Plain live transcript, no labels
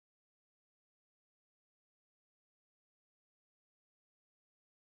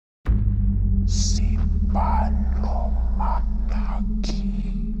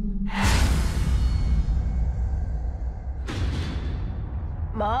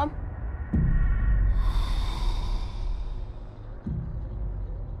Mom?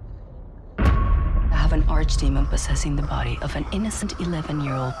 I have an archdemon possessing the body of an innocent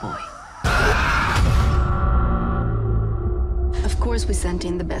 11-year-old boy. Of course, we sent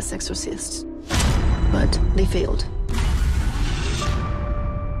in the best exorcists, but they failed.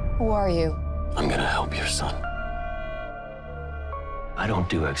 Who are you? I'm gonna help your son. I don't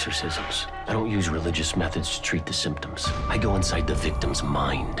do exorcisms. I don't use religious methods to treat the symptoms. I go inside the victim's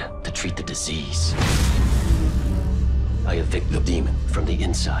mind to treat the disease. I evict the demon from the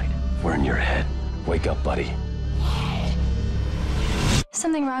inside. We're in your head. Wake up, buddy.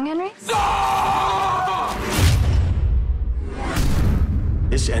 Something wrong, Henry?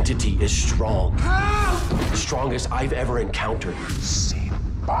 This entity is strong. The strongest I've ever encountered.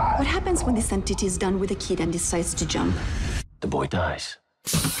 What happens when this entity is done with a kid and decides to jump? The boy dies.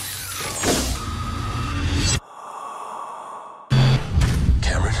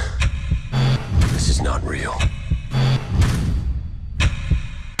 Cameron, this is not real.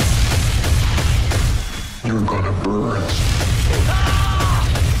 You're gonna burn.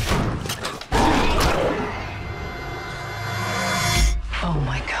 Oh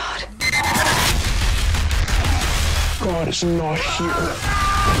my God. God is not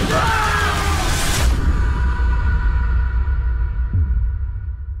here.